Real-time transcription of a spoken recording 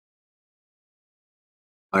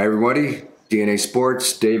Hi, everybody. DNA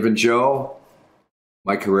Sports, Dave and Joe.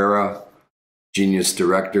 Mike Herrera, Genius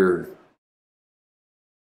Director,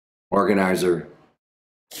 Organizer,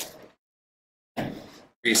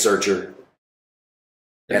 Researcher,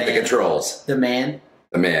 at the controls. The man.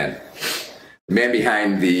 The man. The man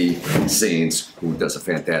behind the scenes who does a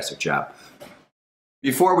fantastic job.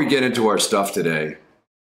 Before we get into our stuff today,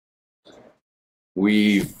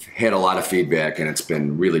 we've had a lot of feedback and it's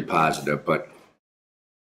been really positive, but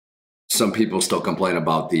some people still complain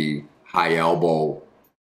about the high elbow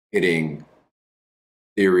hitting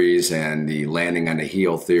theories and the landing on the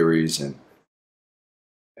heel theories, and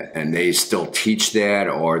they still teach that,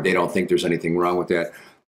 or they don't think there's anything wrong with that.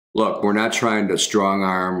 Look, we're not trying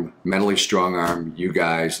to mentally strong arm you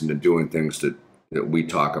guys into doing things that we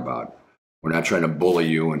talk about. We're not trying to bully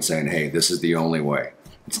you and saying, hey, this is the only way.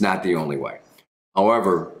 It's not the only way.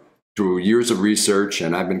 However, through years of research,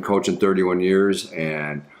 and I've been coaching 31 years,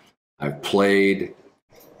 and I've played,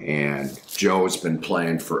 and Joe's been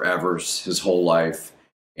playing forever, his whole life,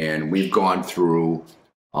 and we've gone through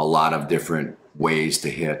a lot of different ways to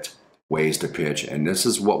hit, ways to pitch, and this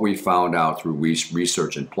is what we found out through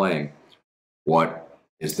research and playing, what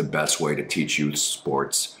is the best way to teach youth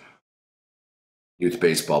sports, youth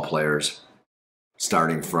baseball players,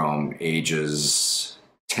 starting from ages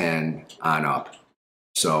 10 on up.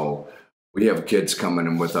 So we have kids coming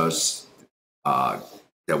in with us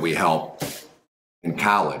that we help in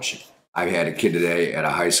college. I had a kid today at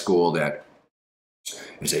a high school that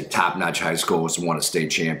is a top-notch high school, has won a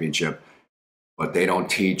state championship, but they don't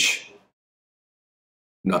teach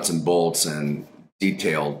nuts and bolts and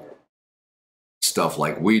detailed stuff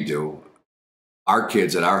like we do. Our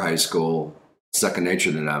kids at our high school, second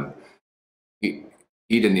nature to them. He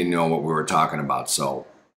didn't even know what we were talking about. So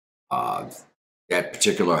that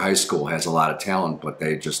particular high school has a lot of talent, but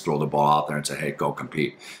they just throw the ball out there and say, hey, go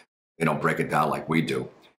compete. They don't break it down like we do.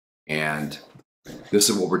 And this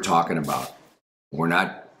is what we're talking about.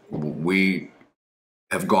 We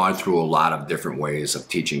have gone through a lot of different ways of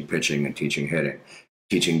teaching pitching and teaching hitting,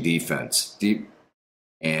 teaching defense.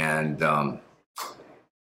 And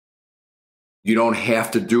you don't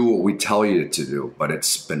have to do what we tell you to do, but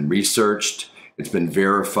it's been researched, it's been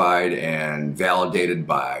verified and validated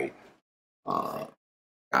by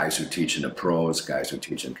guys who teach in the pros, guys who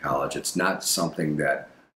teach in college. It's not something that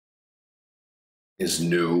is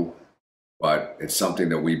new, but it's something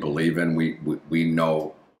that we believe in. We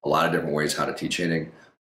know a lot of different ways how to teach hitting,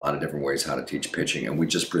 a lot of different ways how to teach pitching, and we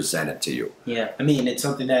just present it to you. Yeah, I mean, it's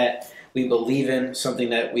something that we believe in, something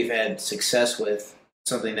that we've had success with,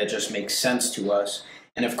 something that just makes sense to us.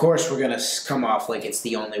 And of course, we're going to come off like it's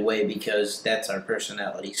the only way because that's our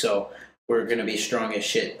personality. So we're going to be strong as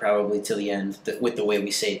shit probably till the end with the way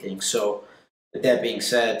we say things. So with that being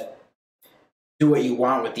said, do what you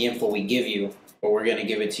want with the info we give you, but we're going to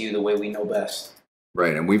give it to you the way we know best.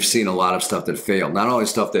 Right, and we've seen a lot of stuff that failed. Not only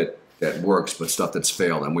stuff that works, but stuff that's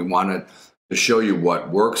failed. And we wanted to show you what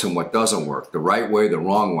works and what doesn't work, the right way, the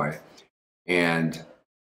wrong way. And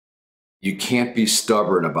you can't be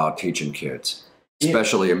stubborn about teaching kids,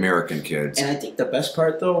 especially American kids. And I think the best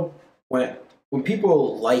part, though, when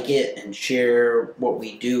people like it and share what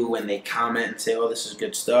we do and they comment and say, oh, this is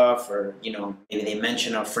good stuff, or, you know, maybe they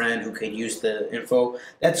mention a friend who could use the info,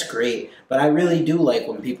 that's great. But I really do like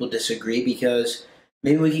when people disagree because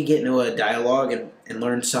maybe we could get into a dialogue and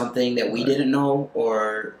learn something that we didn't know,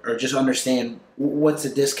 or just understand what's the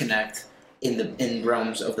disconnect in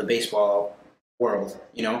realms of the baseball world,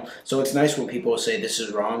 you know? So it's nice when people say this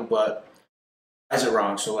is wrong, but why is it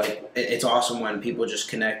wrong? So, like, it's awesome when people just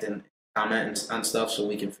connect and comment on stuff so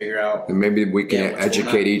we can figure out. And maybe we can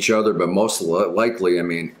educate each other, but most likely, I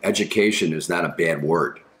mean, education is not a bad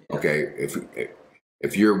word, okay?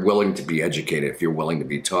 If you're willing to be educated, if you're willing to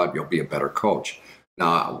be taught, you'll be a better coach.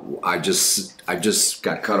 Now, I just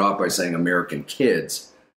got cut off by saying American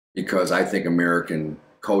kids because I think American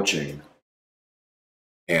coaching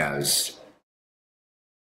has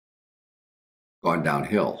gone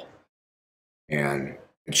downhill, and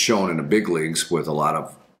it's shown in the big leagues with a lot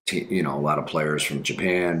of a lot of players from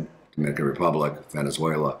Japan, Dominican Republic,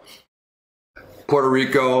 Venezuela, Puerto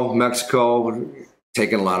Rico, Mexico,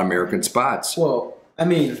 taking a lot of American spots. Well, I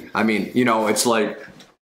mean, it's like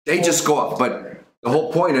they just go up, but the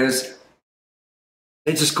whole point is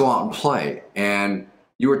they just go out and play. And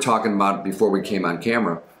you were talking about before we came on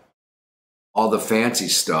camera, all the fancy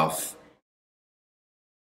stuff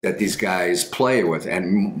that these guys play with,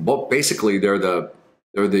 and basically they're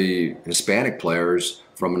the Hispanic players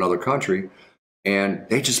from another country, and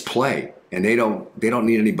they just play, and they don't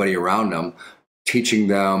need anybody around them teaching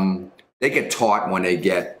them. They get taught when they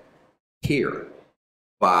get here.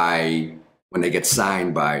 by when they get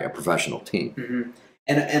signed by a professional team. Mm-hmm.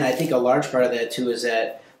 And I think a large part of that too is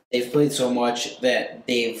that they've played so much that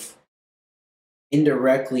they've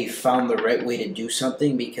indirectly found the right way to do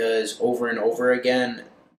something, because over and over again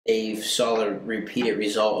they've saw the repeated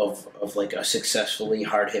result of like a successfully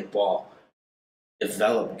hard hit ball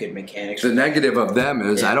develop good mechanics. The negative of them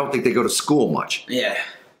is I don't think they go to school much. Yeah.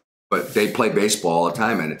 But they play baseball all the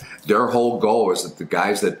time, and their whole goal is that the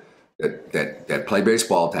guys that play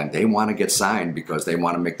baseball all the time, they want to get signed because they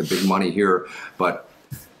want to make the big money here. But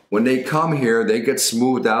when they come here, they get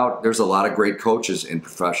smoothed out. There's a lot of great coaches in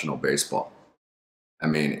professional baseball. I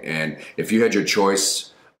mean, and if you had your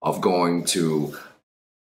choice of going to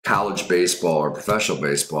college baseball or professional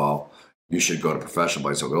baseball, you should go to professional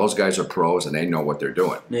baseball. Those guys are pros, and they know what they're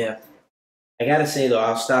doing. Yeah. I got to say, though,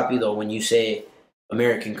 I'll stop you, though, when you say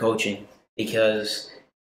American coaching, because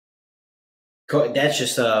that's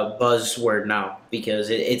just a buzzword now, because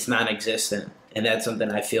it's non-existent, and that's something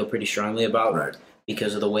I feel pretty strongly about, right,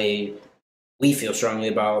 because of the way we feel strongly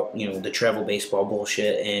about, you know, the travel baseball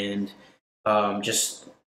bullshit and just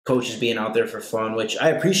coaches being out there for fun, which I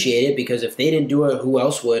appreciate it, because if they didn't do it, who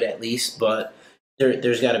else would, at least? But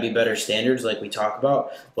there's got to be better standards, like we talk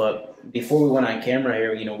about. But before we went on camera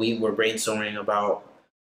here, you know, we were brainstorming about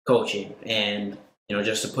coaching, and you know,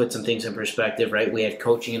 just to put some things in perspective, right? We had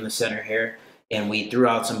coaching in the center here, and we threw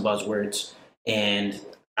out some buzzwords, and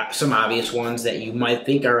some obvious ones that you might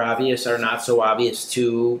think are obvious are not so obvious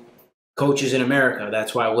to coaches in America.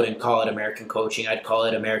 That's why I wouldn't call it American coaching. I'd call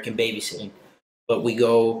it American babysitting. But we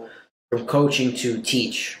go from coaching to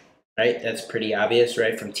teach, right? That's pretty obvious,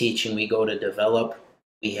 right? From teaching, we go to develop.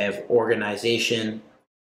 We have organization,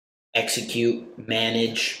 execute,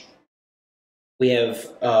 manage. We have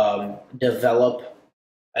develop,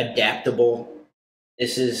 adaptable.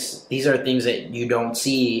 These are things that you don't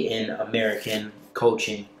see in American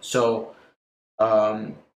coaching. So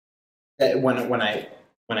that when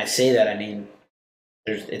I say that, I mean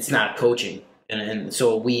it's not coaching, and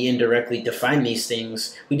so we indirectly define these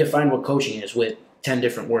things. We define what coaching is with 10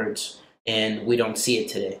 different words, and we don't see it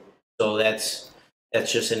today. So that's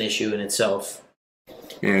just an issue in itself.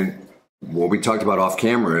 And what we talked about off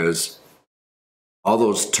camera is all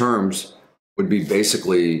those terms would be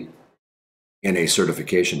basically in a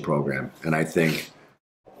certification program. And I think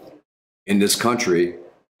in this country,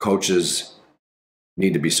 coaches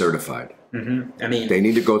need to be certified. Mm-hmm. I mean, they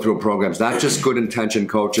need to go through programs, not just good intention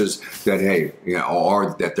coaches that, hey, you know,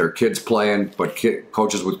 or that their kids playing, but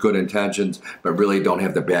coaches with good intentions, but really don't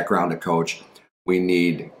have the background to coach. We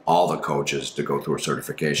need all the coaches to go through a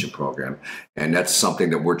certification program. And that's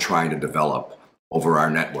something that we're trying to develop over our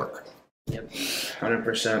network. Yep,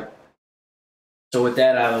 100%. So with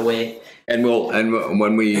that out of the way, and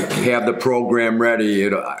when we have the program ready,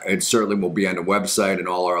 it certainly will be on the website and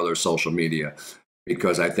all our other social media,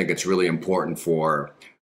 because I think it's really important for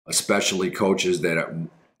especially coaches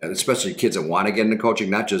especially kids that want to get into coaching,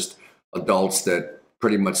 not just adults that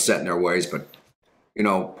pretty much set in their ways, but you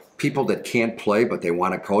know, people that can't play but they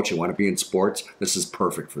want to coach and want to be in sports. This is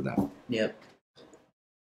perfect for them. Yep,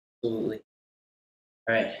 absolutely.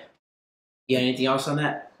 All right. You got anything else on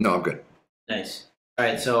that? No, I'm good. Nice. All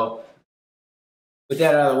right, so with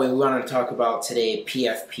that out of the way, we wanted to talk about today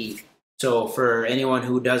PFP. So for anyone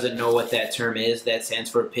who doesn't know what that term is, that stands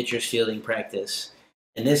for pitcher's fielding practice.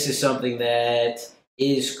 And this is something that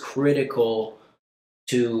is critical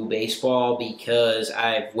to baseball, because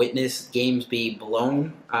I've witnessed games be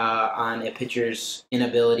blown on a pitcher's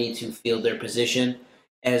inability to field their position,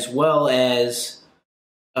 as well as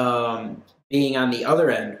being on the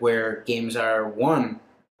other end where games are won,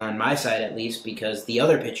 on my side at least, because the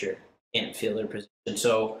other pitcher can't field their position.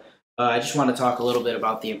 So I just want to talk a little bit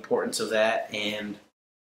about the importance of that and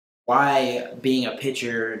why being a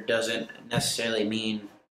pitcher doesn't necessarily mean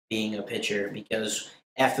being a pitcher, because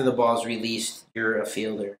after the ball's released, you're a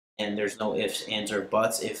fielder, and there's no ifs, ands, or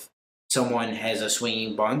buts. If someone has a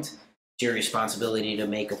swinging bunt, it's your responsibility to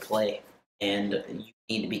make a play, and you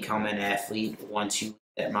need to become an athlete once you hit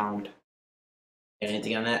that mound.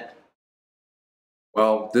 Anything on that?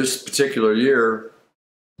 Well, this particular year,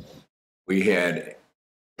 we had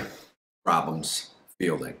problems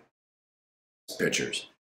fielding pitchers,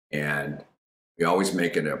 and we always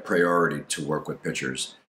make it a priority to work with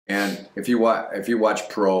pitchers. And if you watch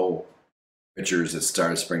pro pitchers that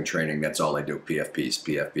start spring training, that's all they do: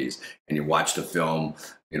 PFPs. And you watch the film,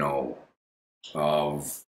 you know,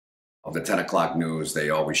 of the 10 o'clock news, they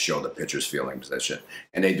always show the pitcher's fielding position,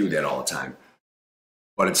 and they do that all the time.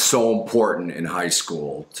 But it's so important in high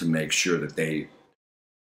school to make sure that they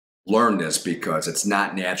learn this, because it's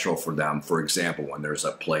not natural for them. For example, when there's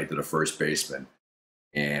a play to the first baseman,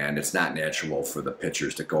 and it's not natural for the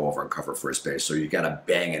pitchers to go over and cover first base. So you got to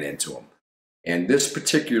bang it into them. And this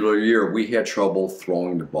particular year, we had trouble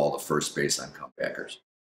throwing the ball to first base on comebackers.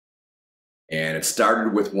 And it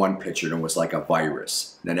started with one pitcher, and it was like a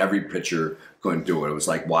virus. And then every pitcher couldn't do it. It was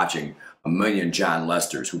like watching a million John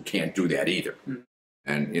Lesters who can't do that either. Mm.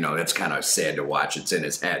 And, you know, that's kind of sad to watch. It's in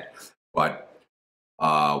his head. But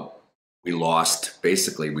we lost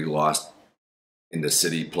in the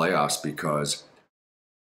city playoffs because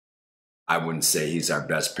I wouldn't say he's our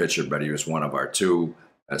best pitcher, but he was one of our two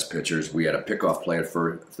best pitchers. We had a pickoff play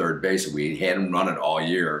for third base. We had him run it all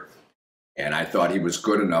year. And I thought he was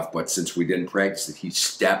good enough, but since we didn't practice it, he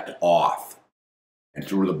stepped off and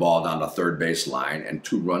threw the ball down the third base line, and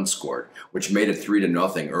 2 runs scored, which made it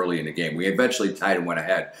 3-0 early in the game. We eventually tied and went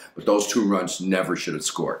ahead, but those 2 runs never should have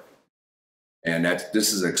scored. And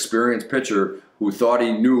this is an experienced pitcher who thought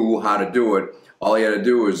he knew how to do it. All he had to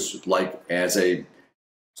do is, like, as a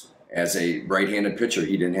right-handed pitcher,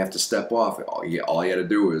 he didn't have to step off. All he had to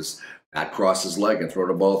do is not cross his leg and throw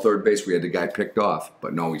the ball to third base. We had the guy picked off.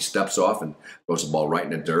 But no, he steps off and throws the ball right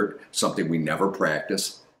in the dirt, something we never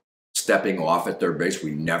practice. Stepping off at third base,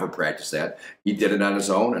 we never practice that. He did it on his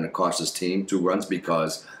own, and it cost his team 2 runs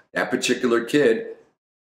because that particular kid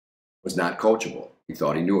was not coachable. He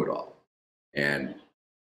thought he knew it all. And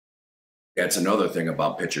that's another thing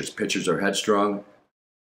about pitchers. Pitchers are headstrong,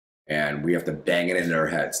 and we have to bang it into their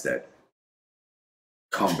heads that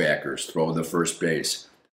comebackers throw the first base.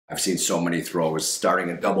 I've seen so many throws starting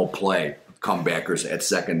a double play, comebackers at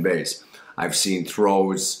second base. I've seen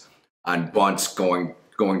throws on bunts going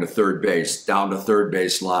to third base, down to third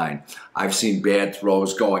base line. I've seen bad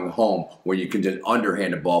throws going home where you can just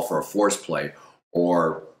underhand the ball for a force play,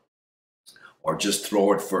 or just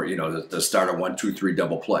throw it for, you know, the start of 1-2-3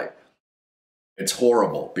 double play. It's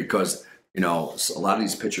horrible because, you know, a lot of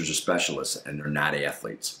these pitchers are specialists and they're not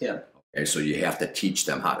athletes. Yeah. Okay, so you have to teach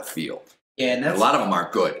them how to feel. Yeah, and a lot of them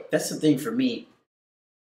aren't good. That's the thing for me.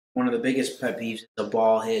 One of the biggest pet peeves is the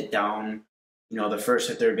ball hit down, you know, the first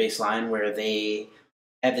or third base line where they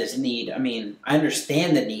have this need. I mean, I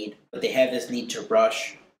understand the need, but they have this need to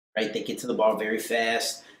rush, right? They get to the ball very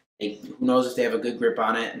fast. Who knows if they have a good grip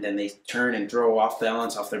on it, and then they turn and throw off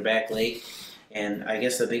balance off their back leg. And I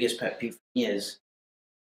guess the biggest pet peeve for me is,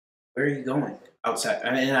 where are you going outside?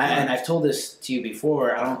 I mean, and I've told this to you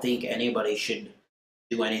before. I don't think anybody should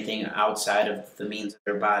do anything outside of the means of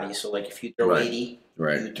their body. So, like, if you throw 80,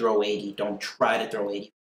 you throw 80. Don't try to throw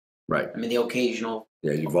 80. Right. I mean, the occasional.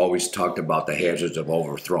 Yeah, you've always talked about the hazards of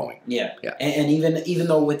overthrowing. Yeah. And even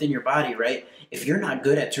though within your body, right, if you're not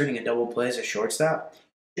good at turning a double play as a shortstop,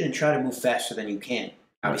 you shouldn't try to move faster than you can.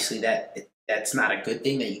 Obviously, that's not a good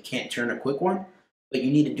thing that you can't turn a quick one, but you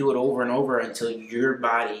need to do it over and over until your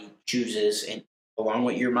body chooses, and along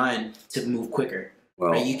with your mind, to move quicker.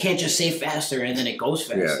 Well, right? You can't just say faster and then it goes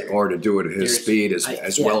faster. Yeah, or to do it at his speed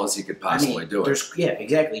as well as he could possibly do it. Yeah,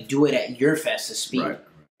 exactly. Do it at your fastest speed. Right.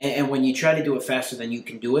 And when you try to do it faster than you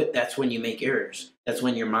can do it, that's when you make errors. That's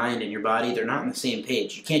when your mind and your body, they're not on the same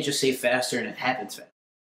page. You can't just say faster and it happens fast.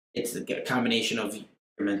 It's a combination of your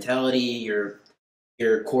mentality,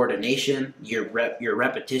 your coordination, your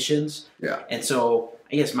repetitions. Yeah. And so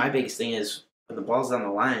I guess my biggest thing is when the ball's on the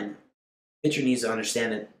line, the pitcher needs to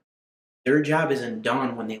understand that their job isn't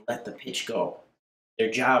done when they let the pitch go. Their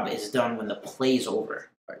job is done when the play's over.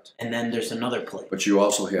 Right. And then there's another play. But you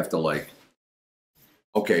also have to,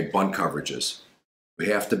 okay, bunt coverages. We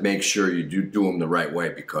have to make sure you do them the right way,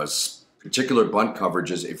 because particular bunt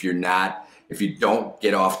coverages, if you don't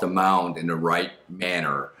get off the mound in the right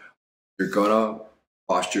manner, you're gonna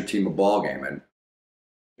cost your team a ball game. And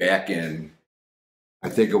back in, I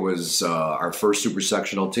think it was our first super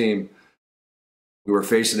sectional team, we were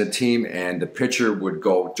facing a team and the pitcher would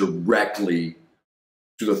go directly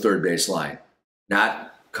to the third base line,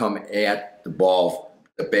 not come at the ball,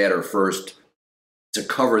 the batter first, to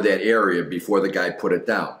cover that area before the guy put it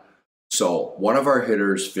down. So one of our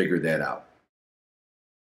hitters figured that out.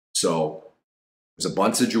 So it was a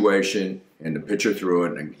bunt situation, and the pitcher threw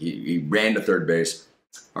it, and he ran to third base.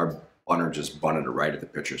 Our bunter just bunted it right at the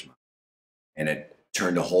pitcher's mouth. And it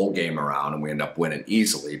turned the whole game around, and we ended up winning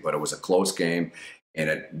easily, but it was a close game, and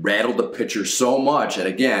it rattled the pitcher so much. And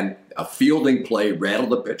again, a fielding play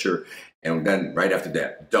rattled the pitcher, and then right after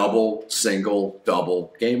that, double, single,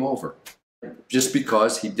 double, game over. Just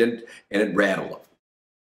because he didn't, and it rattled him.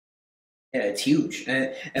 Yeah, it's huge.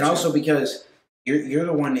 And also because you're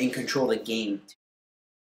the one in control of the game.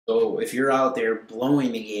 So if you're out there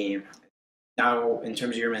blowing the game, now in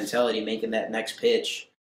terms of your mentality, making that next pitch,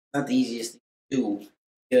 it's not the easiest thing to do.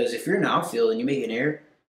 Because if you're in the outfield and you make an error,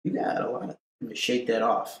 you got a lot of time to shake that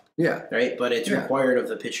off. Yeah. Right, but it's Yeah. required of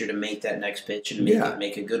the pitcher to make that next pitch and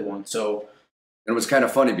make a good one. So and it was kind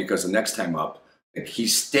of funny because the next time up, like, he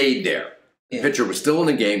stayed there. The Yeah. pitcher was still in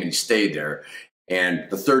the game and he stayed there. And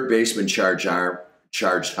the third baseman charged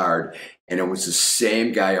hard, and it was the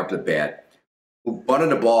same guy up the bat who bunted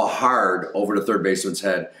the ball hard over the third baseman's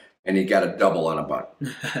head, and he got a double on a bunt.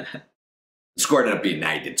 The score ended up being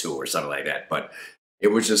 9-2 or something like that. But it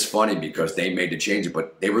was just funny because they made the changes,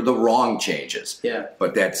 but they were the wrong changes. Yeah.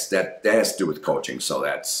 But that has to do with coaching, so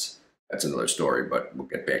that's another story. But we'll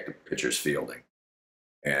get back to pitchers fielding.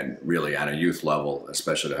 And really, on a youth level,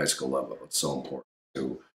 especially the high school level, it's so important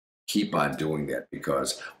to keep on doing that,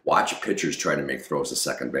 because watch pitchers try to make throws to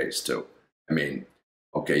second base too. I mean,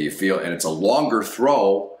 okay, you feel, and it's a longer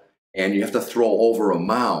throw, and you have to throw over a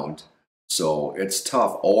mound, so it's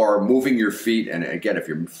tough. Or moving your feet, and again, if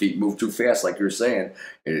your feet move too fast, like you're saying,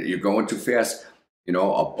 you're going too fast. You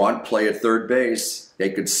know, a bunt play at third base,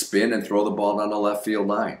 they could spin and throw the ball down the left field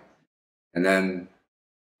line, and then,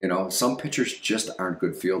 you know, some pitchers just aren't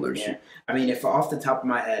good fielders. Yeah. I mean, if off the top of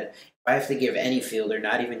my head, if I have to give any fielder,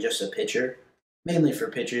 not even just a pitcher, mainly for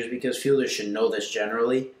pitchers, because fielders should know this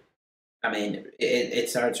generally. I mean, it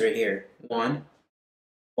starts right here. 1,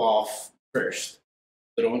 ball first.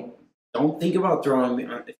 So don't think about throwing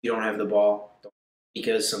if you don't have the ball,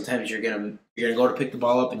 because sometimes you're gonna go to pick the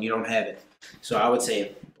ball up and you don't have it. So I would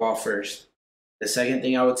say ball first. The second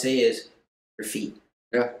thing I would say is your feet.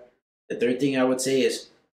 Yeah. The third thing I would say is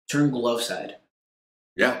turn glove side.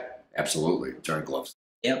 Yeah, absolutely. Turn gloves.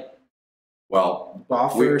 Yep. Well, ball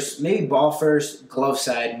first, maybe ball first, glove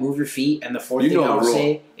side, move your feet, and the fourth thing I would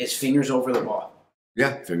say is fingers over the ball.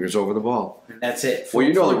 Yeah, fingers over the ball. And that's it. Well,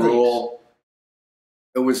 you know the rule.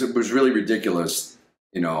 It was really ridiculous.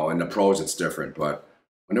 You know, in the pros it's different, but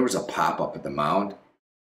when there was a pop up at the mound,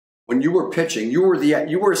 when you were pitching, you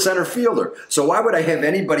were a center fielder. So why would I have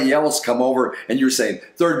anybody else come over and you're saying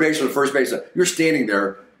third baseman, first baseman? You're standing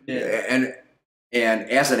there, and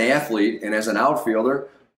as an athlete and as an outfielder,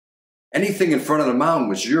 anything in front of the mound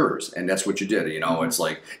was yours, and that's what you did. You know, It's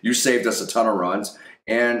like you saved us a ton of runs,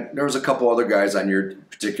 and there was a couple other guys on your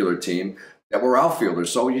particular team that were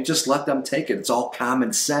outfielders, so you just let them take it. It's all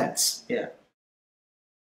common sense. Yeah.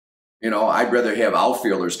 You know, I'd rather have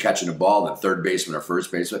outfielders catching the ball than third baseman or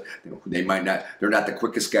first baseman. They're not the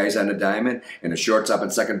quickest guys on the diamond, and the shortstop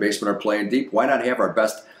and second baseman are playing deep. Why not have our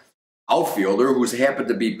best outfielder, who's happened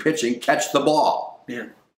to be pitching, catch the ball? Yeah.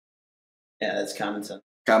 Yeah, that's common sense.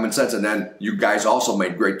 Common sense. And then you guys also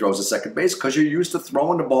made great throws at second base because you're used to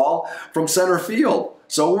throwing the ball from center field.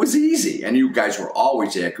 So it was easy. And you guys were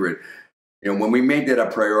always accurate. You know, when we made that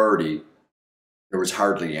a priority, there was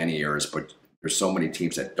hardly any errors, but there's so many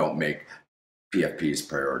teams that don't make PFPs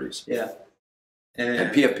priorities. Yeah.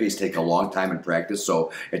 And PFPs take a long time in practice,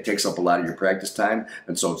 so it takes up a lot of your practice time.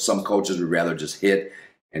 And so some coaches would rather just hit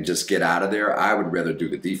and just get out of there. I would rather do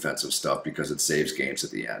the defensive stuff because it saves games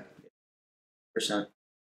at the end. %.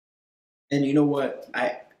 And you know what?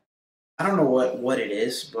 I don't know what it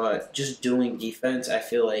is, but just doing defense, I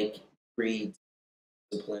feel like breeds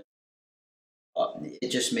discipline. It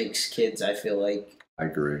just makes kids, I feel like. I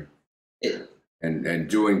agree. And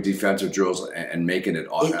doing defensive drills and making it.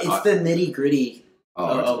 It's the nitty gritty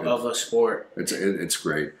of a sport. It's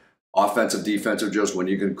great. Offensive, defensive drills, when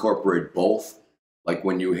you can incorporate both, like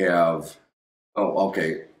when you have,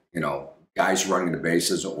 guys running the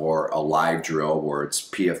bases, or a live drill where it's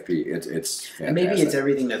PFP. It's fantastic. And maybe it's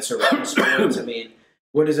everything that surrounds sports. I mean,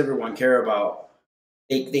 what does everyone care about?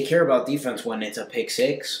 They care about defense when it's a pick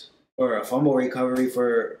six or a fumble recovery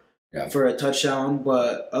for a touchdown,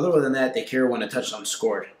 but other than that, they care when a touchdown's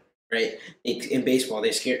scored, right? In baseball,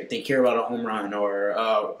 they care about a home run or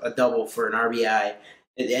a double for an RBI,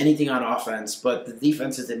 anything on offense, but the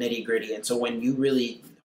defense is the nitty-gritty, and so when you really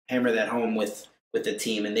hammer that home with the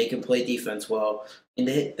team and they can play defense well, and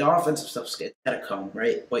the offensive stuff's got to come,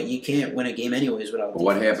 right? But you can't win a game anyways without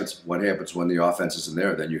defense. What happens when the offense isn't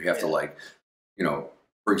there? Then you have to,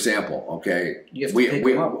 for example, okay,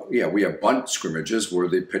 we have bunt scrimmages where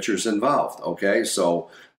the pitcher's involved, okay?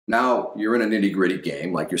 So now you're in a nitty-gritty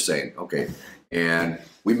game, like you're saying, okay, and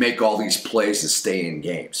we make all these plays to stay in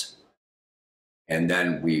games. And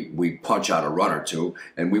then we punch out a run or two,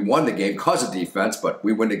 and we won the game because of defense, but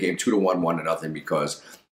we win the game 2-1, 1-0 because,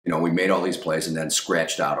 we made all these plays and then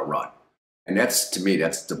scratched out a run. And to me,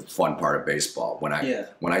 that's the fun part of baseball. When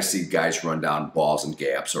I see guys run down balls and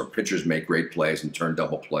gaps, or pitchers make great plays and turn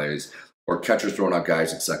double plays, or catchers throwing out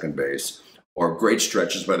guys at second base, or great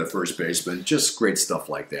stretches by the first baseman, just great stuff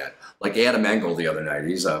like that. Like Adam Engel the other night,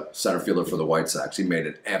 he's a center fielder for the White Sox. He made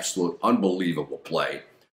an absolute unbelievable play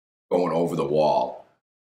going over the wall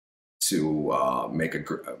to make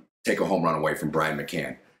take a home run away from Brian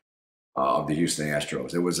McCann of the Houston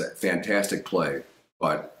Astros. It was a fantastic play,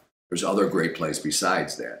 but there's other great plays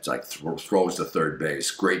besides that. It's like throws to third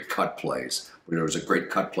base, great cut plays. There was a great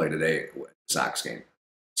cut play today at the Sox game.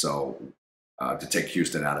 So to take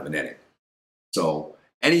Houston out of an inning. So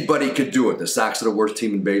anybody could do it. The Sox are the worst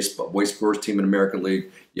team in baseball, worst team in the American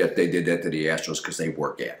League, yet they did that to the Astros because they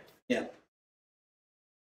work at it. Yeah.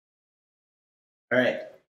 All right.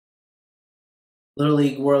 Little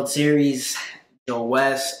League World Series, Joe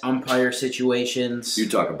West, umpire situations. You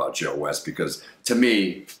talk about Joe West because, to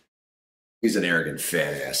me, he's an arrogant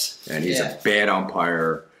fat ass, and he's a bad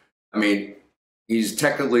umpire. I mean, he's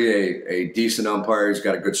technically a decent umpire. He's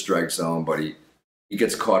got a good strike zone, but he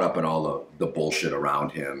gets caught up in all the bullshit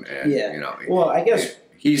around him. And, you know, well, I guess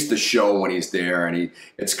he's the show when he's there, and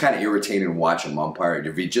it's kind of irritating to watch him umpire.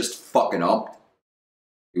 If he just fucking umped,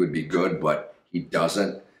 he would be good, but he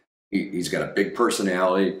doesn't. He's got a big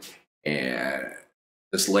personality, and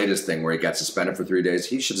this latest thing where he got suspended for 3 days,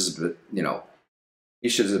 he should have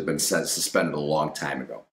been suspended a long time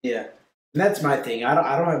ago. Yeah, and that's my thing. I don't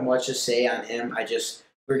have much to say on him. We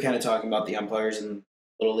were kind of talking about the umpires in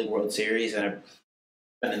Little League World Series, and I've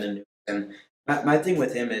been in the news. And my thing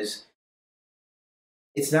with him is,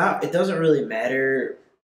 it doesn't really matter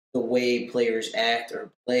the way players act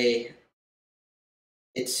or play.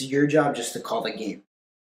 It's your job just to call the game.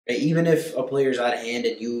 Right? Even if a player's out of hand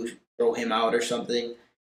and you throw him out or something,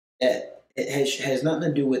 it has nothing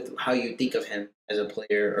to do with how you think of him as a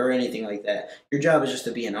player or anything like that. Your job is just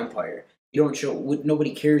to be an umpire. You don't show.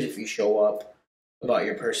 Nobody cares if you show up about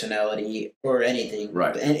your personality or anything,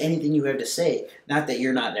 right? And anything you have to say. Not that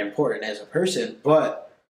you're not important as a person,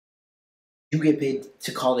 but you get paid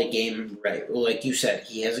to call the game right. Well, like you said,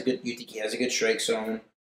 you think he has a good strike zone,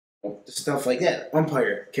 stuff like that.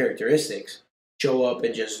 Umpire characteristics. Show up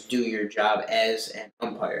and just do your job as an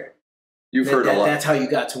umpire. You've heard a lot. That's how you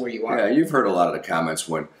got to where you are. Yeah, you've heard a lot of the comments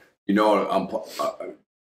when the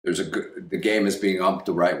game is being umped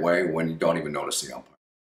the right way when you don't even notice the umpire.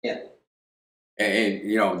 Yeah.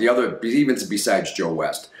 And the other, even besides Joe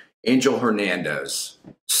West, Angel Hernandez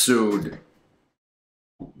sued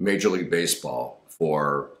Major League Baseball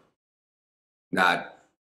for not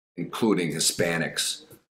including Hispanics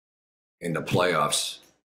in the playoffs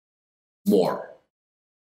more.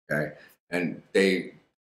 Okay, and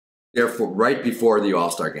therefore, right before the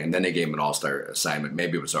All-Star game, then they gave him an All-Star assignment.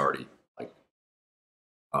 Maybe it was already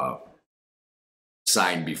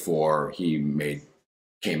signed before he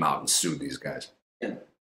came out and sued these guys. Yeah.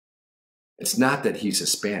 It's not that he's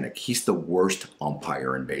Hispanic. He's the worst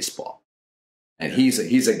umpire in baseball. And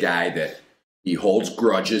he's a guy that he holds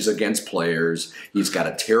grudges against players. He's got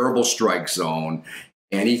a terrible strike zone,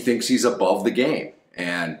 and he thinks he's above the game.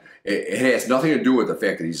 And it has nothing to do with the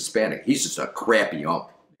fact that he's Hispanic. He's just a crappy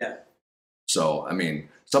ump. Yeah. So, I mean,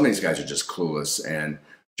 some of these guys are just clueless. And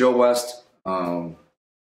Joe West, you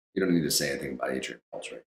don't need to say anything about Adrian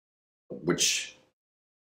Beltre, which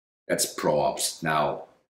that's pro umps. Now,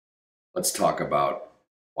 let's talk about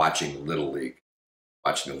watching Little League,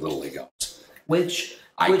 watching the Little League umps. Which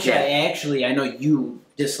I know you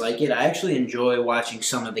dislike it. I actually enjoy watching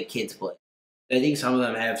some of the kids play. I think some of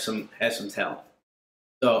them have some talent.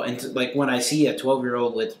 So, like when I see a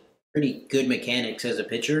 12-year-old with pretty good mechanics as a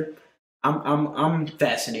pitcher, I'm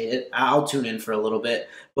fascinated. I'll tune in for a little bit.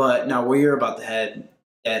 But now where you're about to head,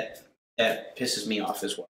 that pisses me off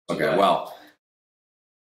as well. Okay, well,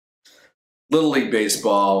 Little League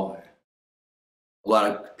Baseball, a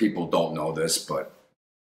lot of people don't know this, but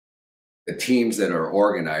the teams that are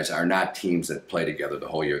organized are not teams that play together the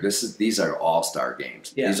whole year. These are all-star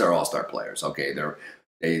games. Yeah. These are all-star players. Okay,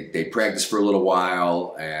 they practice for a little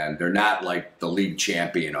while, and they're not like the league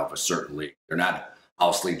champion of a certain league. They're not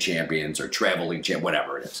house league champions or travel league champ,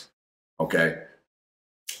 whatever it is. Okay,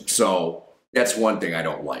 so that's one thing I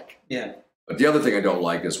don't like. Yeah. But the other thing I don't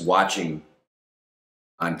like is watching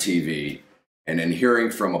on TV and then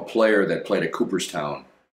hearing from a player that played at Cooperstown.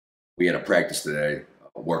 We had a practice today,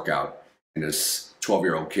 a workout. And this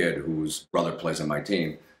 12-year-old kid whose brother plays on my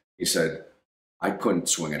team, he said, I couldn't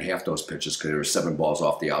swing at half those pitches because there were 7 balls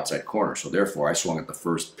off the outside corner. So therefore, I swung at the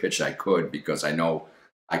first pitch I could because I know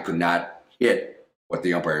I could not hit what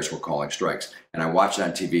the umpires were calling strikes. And I watched it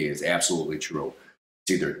on TV. It's absolutely true.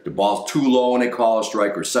 It's either the ball's too low and they call a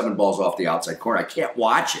strike or 7 balls off the outside corner. I can't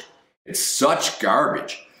watch it. It's such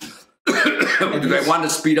garbage. Do they want to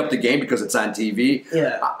speed up the game because it's on TV?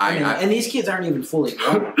 Yeah. And these kids aren't even fully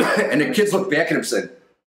grown. And the kids looked back at him and said,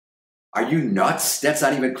 are you nuts? That's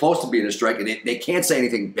not even close to being a strike. And they can't say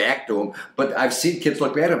anything back to him. But I've seen kids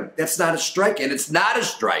look back at him. That's not a strike. And it's not a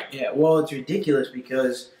strike. Yeah, well, it's ridiculous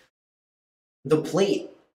because the plate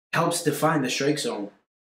helps define the strike zone,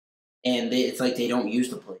 and it's like they don't use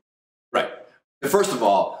the plate. Right. First of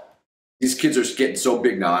all, these kids are getting so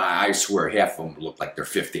big now, and I swear half of them look like they're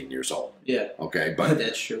 15 years old. Yeah. Okay, but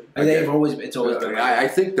that's true. Okay. It's always been. I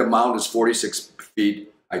think the mound is 46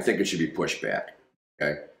 feet. I think it should be pushed back.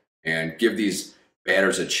 Okay, and give these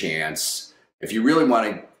batters a chance. If you really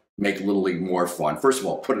want to make Little League more fun, first of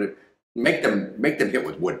all, make them hit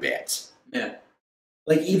with wood bats. Yeah,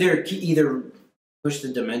 like either push the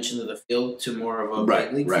dimensions of the field to more of a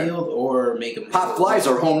big league field, or make them pop flies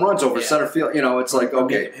or home runs over center field. You know, it's like,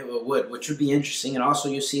 okay, make them hit with wood, which would be interesting. And also,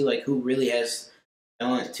 you see like who really has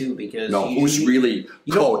talent too, because who's really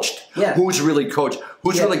coached? Yeah, who's really coached?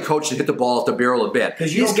 Who's really coached to hit the ball at the barrel of bat?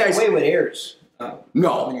 Because these guys away with errors.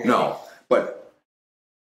 No, but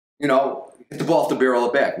hit the ball off the barrel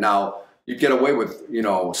of bat. Now you get away with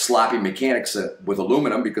sloppy mechanics with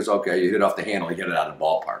aluminum because you hit off the handle, you hit it out of the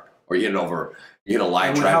ballpark, or you hit a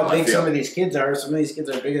line drive. How big some of these kids are? Some of these kids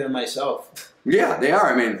are bigger than myself. Yeah, they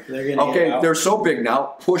are. I mean, they're so big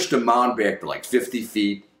now. Push the mound back to like 50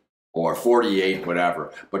 feet or 48,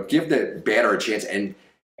 whatever. But give the batter a chance and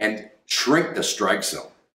shrink the strike zone.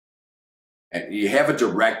 And you have a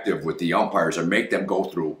directive with the umpires or make them go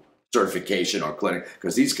through certification or clinic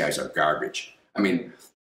because these guys are garbage. I mean,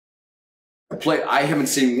 I haven't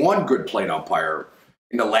seen one good plate umpire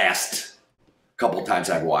in the last couple times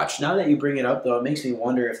I've watched. Now that you bring it up, though, it makes me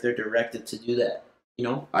wonder if they're directed to do that.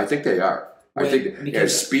 I think they are. I think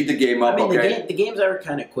speed the game up. The games are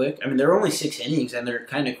kind of quick. I mean, they're only 6 innings, and they're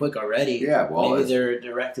kind of quick already. Yeah, well, maybe they're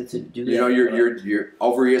directed to do that. You're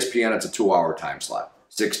over ESPN. It's a 2-hour time slot,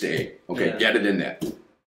 6 to 8. Okay, get it in there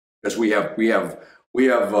because we have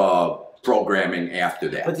programming after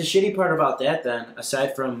that. But the shitty part about that, then,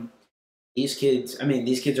 aside from these kids,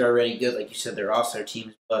 these kids are already good, like you said, they're all-star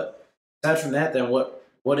teams. But aside from that, then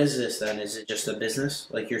what is this then? Is it just a business,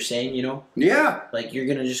 like you're saying, Yeah. Like you're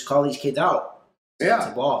going to just call these kids out. Yeah. It's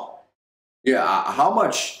a ball. Yeah. How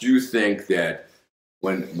much do you think that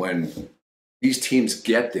when these teams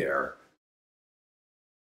get there,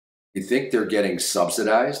 you think they're getting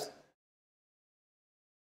subsidized?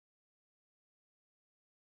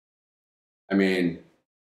 I mean,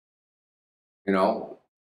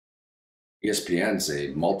 ESPN's a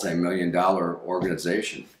multi-million-dollar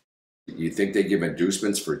organization. You think they give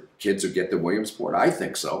inducements for kids who get to Williamsport? I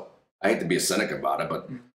think so. I hate to be a cynic about it, but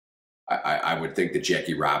I would think that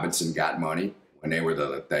Jackie Robinson got money when they were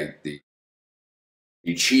the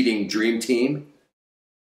cheating dream team.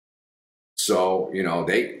 So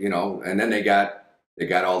and then they got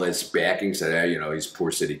all this backing. Said, these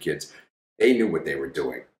poor city kids, they knew what they were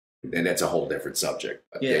doing, and that's a whole different subject.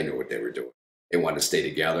 But they knew what they were doing. They wanted to stay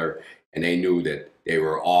together. And they knew that they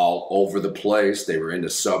were all over the place. They were in the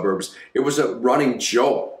suburbs. It was a running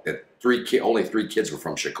joke that only 3 kids were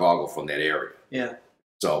from Chicago, from that area. Yeah.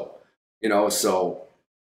 So,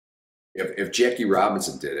 if Jackie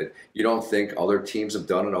Robinson did it, you don't think other teams have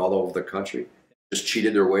done it all over the country? Just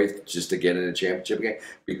cheated their way just to get in a championship game?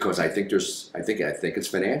 Because I think it's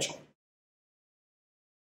financial.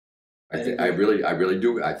 I really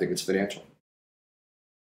do. I think it's financial. I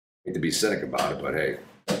hate to be cynic about it, but hey.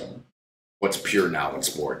 What's pure now in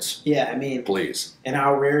sports? Yeah, please. And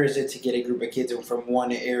how rare is it to get a group of kids from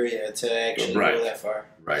one area to actually go that far?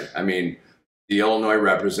 Right. The Illinois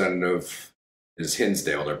representative is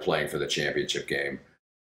Hinsdale. They're playing for the championship game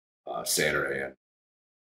Saturday, and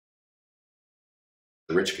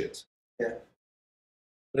the rich kids. Yeah,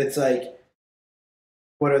 but it's like,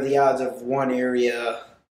 what are the odds of one area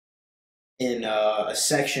in a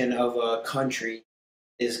section of a country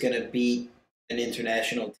is going to beat an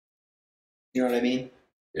international team? You know what I mean?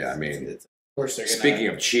 Yeah, of course they're speaking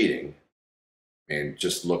of cheating,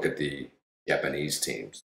 just look at the Japanese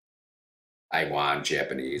teams. Taiwan,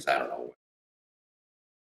 Japanese, I don't know.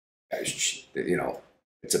 Guys,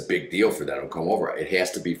 it's a big deal for them to come over. It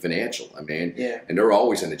has to be financial. And they're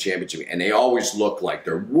always in the championship, and they always look like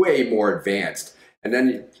they're way more advanced. And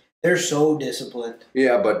then they're so disciplined.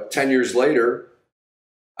 Yeah, but 10 years later,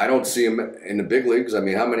 I don't see them in the big leagues.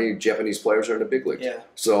 How many Japanese players are in the big leagues? Yeah.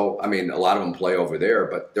 So, a lot of them play over there,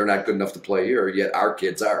 but they're not good enough to play here, yet our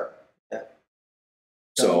kids are. Yeah.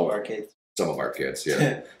 Some of our kids,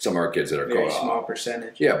 yeah. Some of our kids that are very small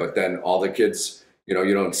percentage. Yeah, but then all the kids, you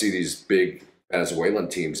don't see these big Venezuelan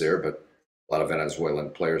teams there, but a lot of Venezuelan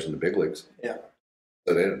players in the big leagues. Yeah.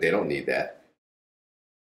 So they don't need that.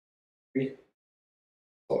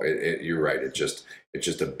 Oh, you're right.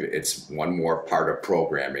 It's one more part of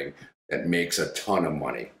programming that makes a ton of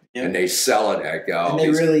money, and they sell it at and they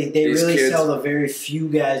really sell the very few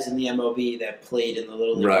guys in the MLB that played in the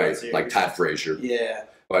little league. Right, like Todd Frazier. Yeah.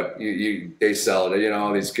 But they sell it. You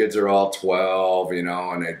know, these kids are all 12. You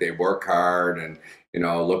know, and they work hard, and you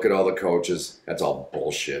know, look at all the coaches. That's all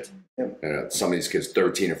bullshit. Yep. Some of these kids,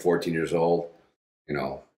 13 or 14 years old. You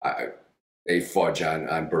know, they fudge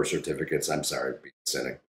on birth certificates. I'm sorry, be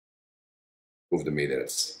cynic. Prove to me that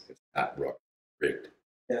it's not rigged.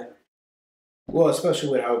 Yeah. Well, especially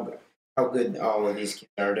with how good all of these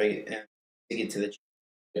kids are to get to the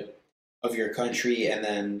championship of your country and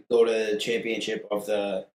then go to the championship of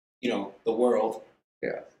the world.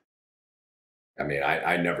 Yeah. I mean,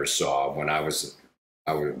 I never saw when I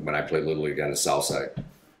played Little League on the South Side.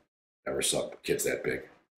 Never saw kids that big.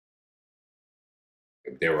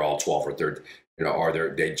 They were all 12 or 13, you know, or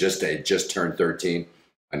they just turned 13.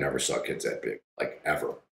 I never saw kids that big, like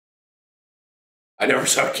ever. I never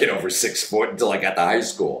saw a kid over 6 foot until I got to high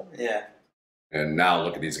school. Yeah. And now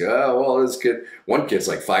look at these guys. Oh, well, this kid, one kid's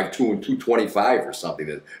like 5'2" and 225 or something.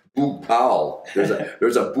 That Boog Powell. There's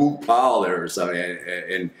a Boog Powell there or something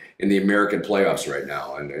in the American playoffs right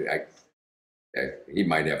now, and he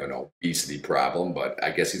might have an obesity problem, but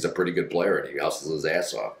I guess he's a pretty good player and he hustles his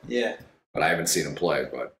ass off. Yeah. But I haven't seen him play.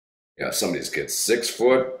 But yeah, some of these kids,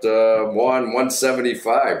 6'1",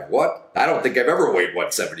 175. What? I don't think I've ever weighed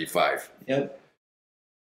 175. Yep.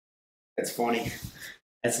 That's funny.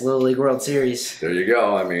 That's Little League World Series. There you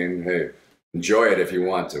go. I mean, hey, enjoy it if you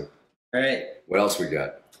want to. All right. What else we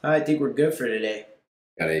got? I think we're good for today.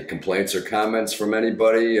 Got any complaints or comments from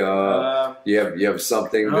anybody? You have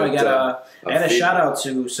something? No, I had a shout out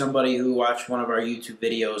to somebody who watched one of our YouTube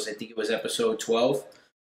videos. I think it was episode 12.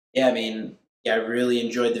 Yeah, I mean, I really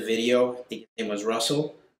enjoyed the video. I think his name was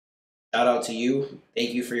Russell. Shout out to you.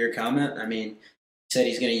 Thank you for your comment. I mean, he said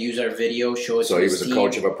he's going to use our video, show it to his team. So he was a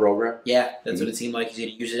coach of a program? Yeah, that's what it seemed like. He's going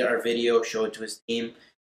to use our video, show it to his team.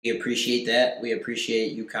 We appreciate that. We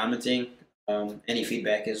appreciate you commenting. Any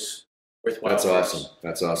feedback is worthwhile. That's awesome.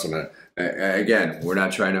 That's awesome. And again, we're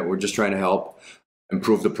just trying to help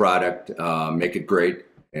improve the product, make it great.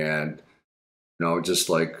 And, you know, just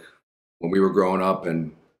like when we were growing up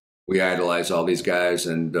and we idolized all these guys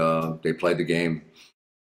and they played the game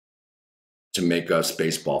to make us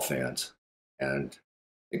baseball fans. And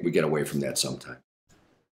I think we get away from that sometimes.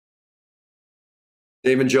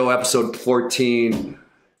 Dave and Joe, episode 14.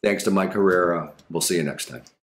 Thanks to Mike Herrera. We'll see you next time.